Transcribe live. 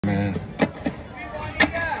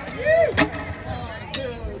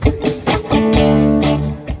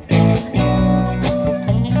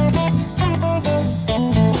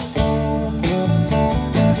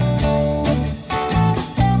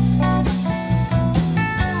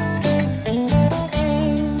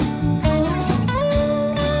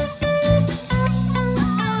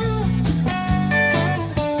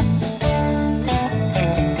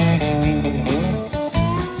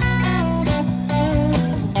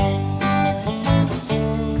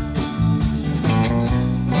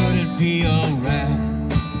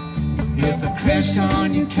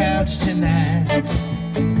your couch tonight.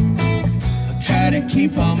 I'll try to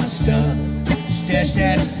keep all my stuff stashed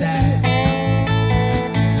out of sight.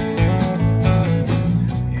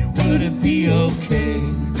 And would it be okay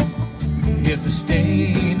if I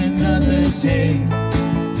stayed another day?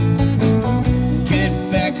 Get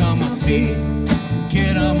back on my feet,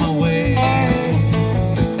 get on my way.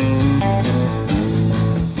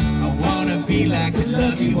 I wanna be like the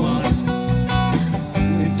lucky one,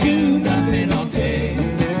 do nothing all day,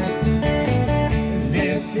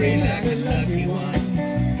 live free like a lucky one,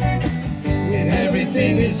 and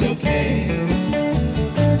everything is okay.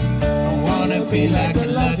 I wanna be like a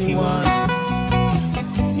lucky one,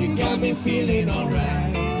 you got me feeling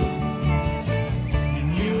alright,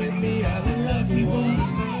 and you and me are the lucky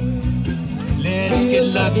ones. Let's get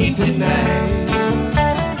lucky tonight.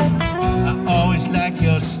 I always like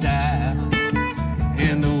your style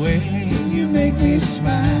and the way you make me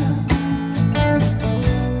smile.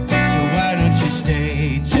 So why don't you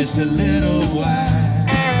stay just a little while?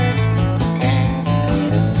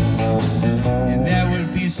 And that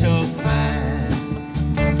would be so fine.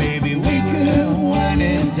 Maybe we could wine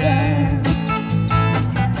and dine.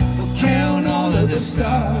 We'll count all of the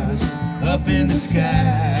stars up in the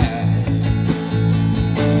sky.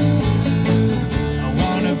 I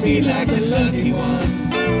wanna be like the lucky ones,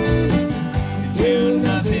 do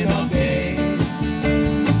nothing all day,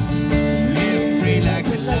 live free like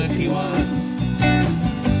the lucky ones,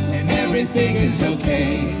 and everything is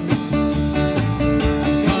okay.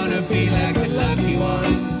 I'm gonna be like the lucky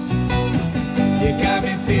ones, you got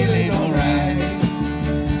me feeling alright,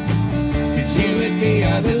 'cause you and me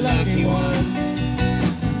are the lucky ones.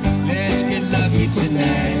 Let's get lucky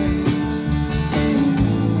tonight.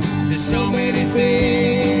 There's so many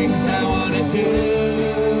things I wanna do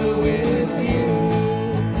with you,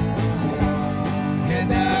 and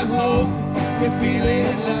I hope you're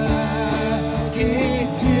feeling lucky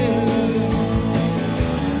too.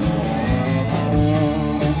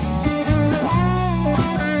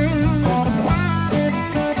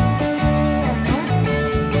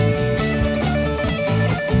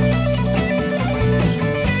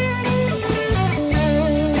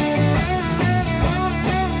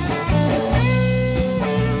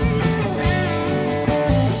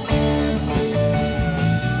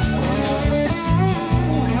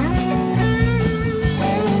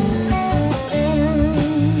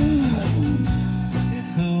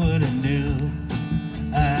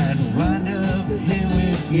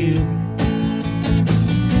 You.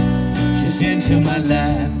 She's into my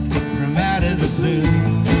life from out of the blue.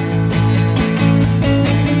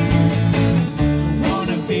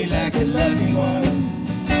 Wanna be like a lucky one,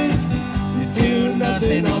 you do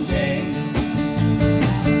nothing all day,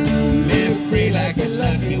 live free like a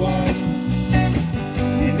lucky one,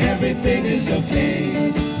 and everything is okay.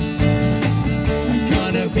 I'm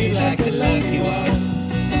gonna be like a lucky one,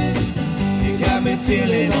 you got me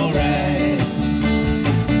feeling alright.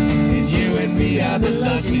 We are the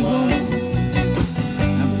lucky ones.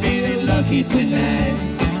 I'm feeling lucky tonight.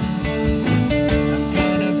 I'm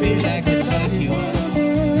gonna be like a lucky one.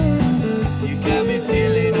 You got me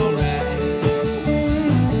feeling alright,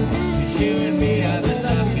 'cause you and me are the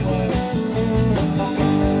lucky ones.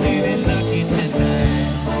 Feeling lucky tonight.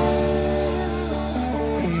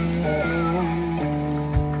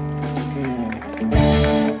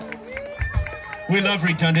 We love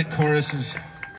redundant choruses.